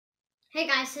Hey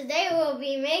guys, today we'll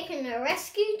be making a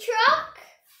rescue truck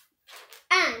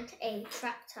and a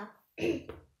tractor.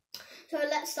 So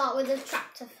let's start with the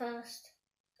tractor first.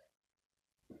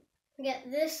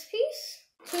 Get this piece,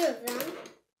 2 of them,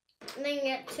 and then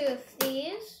get 2 of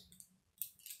these.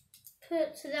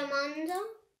 Put them under,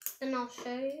 and I'll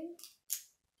show you.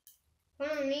 1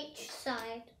 on each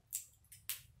side,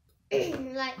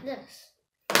 like this.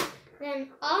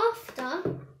 Then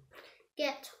after,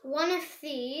 get 1 of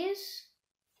these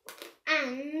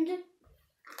and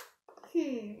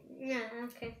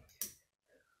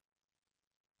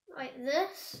like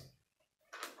this.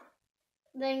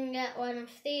 Then get 1 of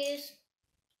these.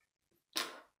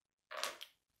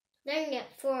 Then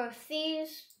get 4 of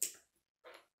these.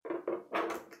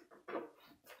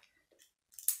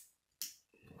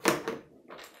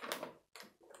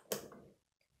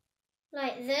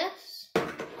 Like this.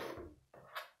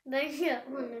 Then get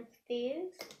 1 of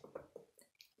these.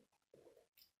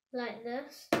 Like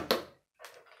this.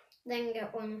 Then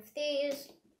get 1 of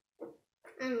these.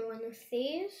 And 1 of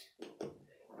these.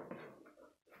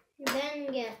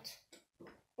 Then get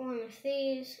 1 of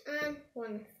these and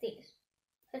 1 of these.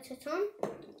 Put it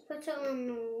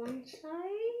on one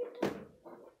side.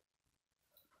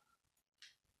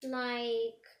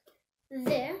 Like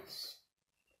this.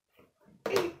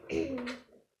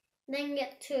 Then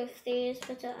get 2 of these,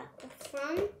 put it at the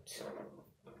front.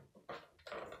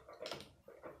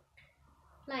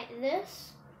 Like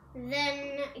this.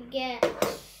 Then get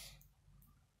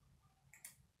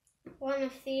 1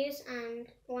 of these and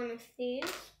 1 of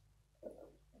these.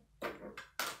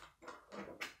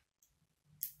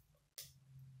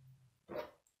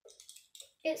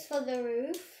 It's for the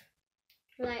roof,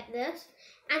 like this,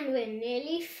 and we're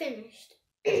nearly finished.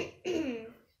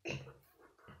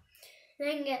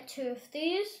 Then get 2 of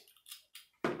these.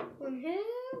 1 here,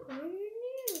 1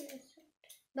 here,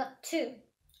 but 2.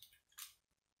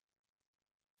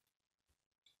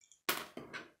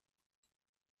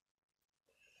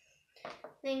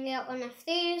 Then get 1 of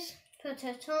these, put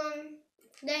it on.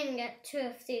 Then get 2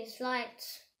 of these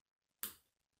lights.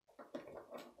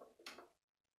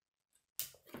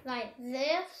 Like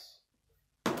this.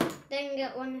 Then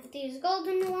get 1 of these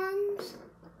golden ones.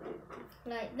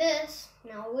 Like this.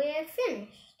 Now we're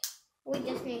finished. We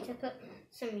just need to put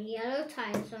some yellow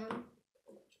tires on.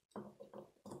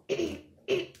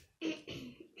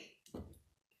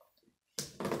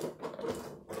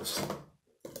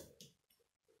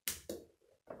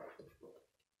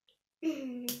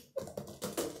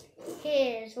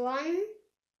 Here's 1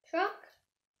 truck.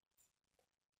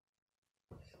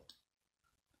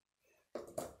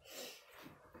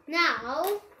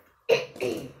 Now,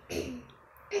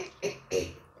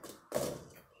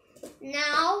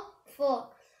 for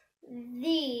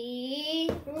the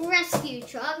rescue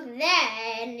truck,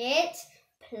 then it's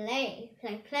play.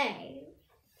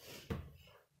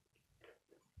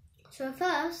 So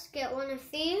first, get 1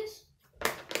 of these.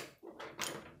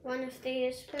 1 of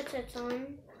these, put it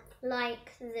on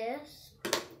like this.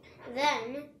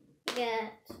 Then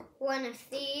get 1 of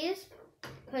these,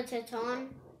 put it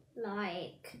on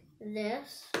like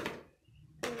this.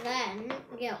 Then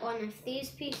get 1 of these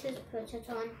pieces, put it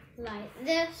on like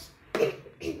this.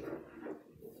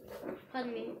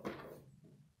 Pardon me.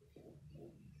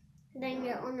 Then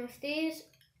get 1 of these.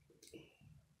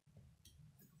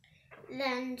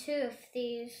 Then 2 of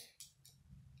these.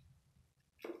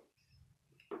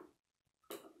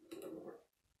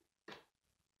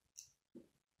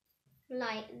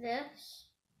 Like this.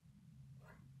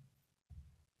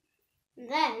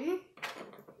 Then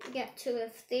get 2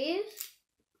 of these.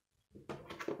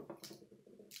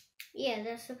 Yeah,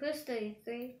 they're supposed to be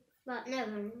 3, but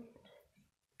never mind.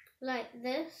 Like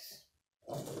this.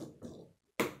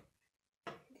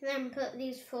 Then put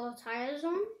these 4 tires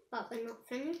on, but we're not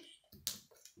finished.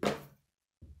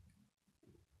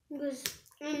 Because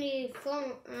only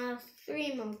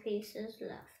 3 more pieces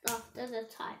left after the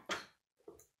tires.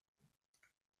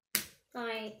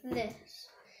 Like this.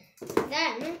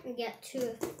 Then get 2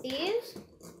 of these.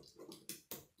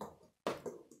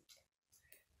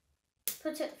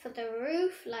 Put it for the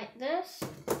roof like this.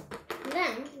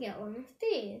 Then get 1 of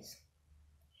these.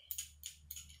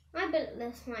 I built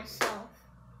this myself.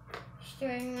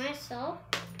 String myself.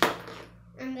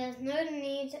 And there's no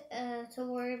need to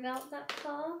worry about that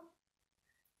car.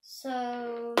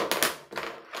 So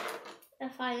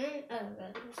if I don't, oh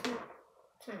good, it's not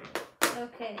time.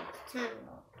 Okay, it's time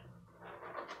locked.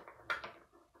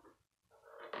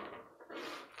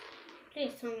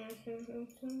 Please tell me I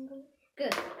can.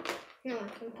 Good. Now I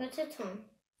can put it on.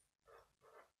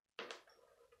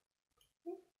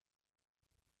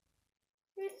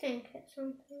 think it's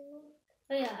something.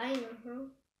 Oh yeah, I know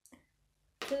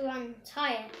how to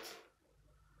untie it.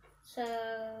 So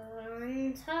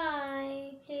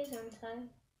untie, please untie.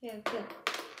 Yeah, good.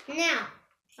 Now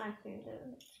I can do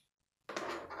it.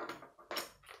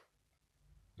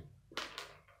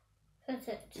 Put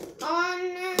it on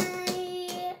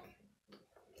it.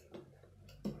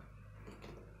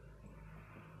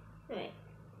 Wait.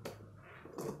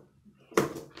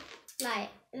 Like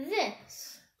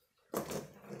this.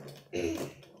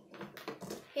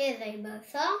 Here they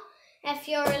both are. If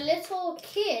you're a little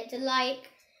kid, like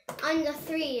under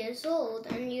 3 years old,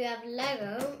 and you have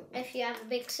Lego, if you have a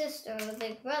big sister or a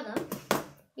big brother,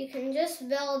 you can just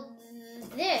build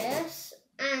this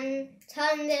and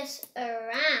turn this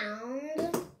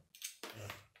around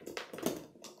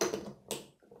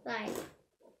like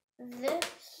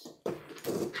this.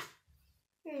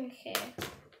 Okay,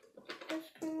 this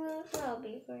can work. That'll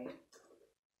be great.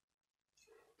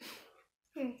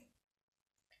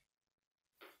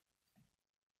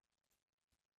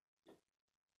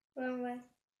 Wrong way.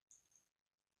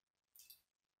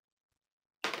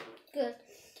 Good.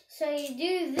 So you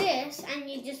do this and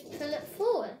you just pull it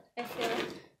forward if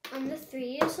you're under 3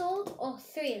 years old or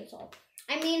 3 years old.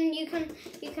 I mean, you can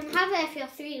have it if you're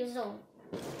 3 years old.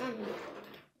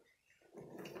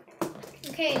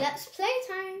 Okay, let's play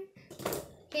time.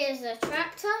 Here's the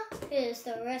tractor. Here's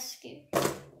the rescue.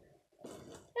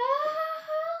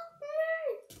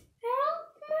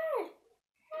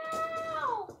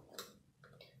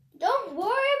 Don't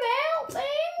worry about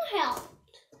being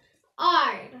helped.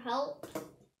 I helped.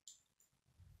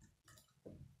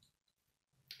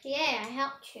 Yeah, I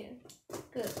helped you.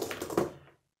 Good.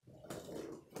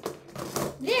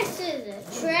 This is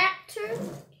a tractor.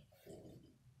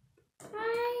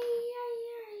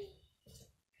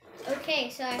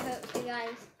 Okay, so I hope you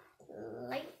guys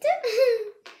liked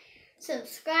it.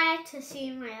 Subscribe to see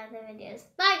my other videos.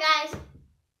 Bye, guys.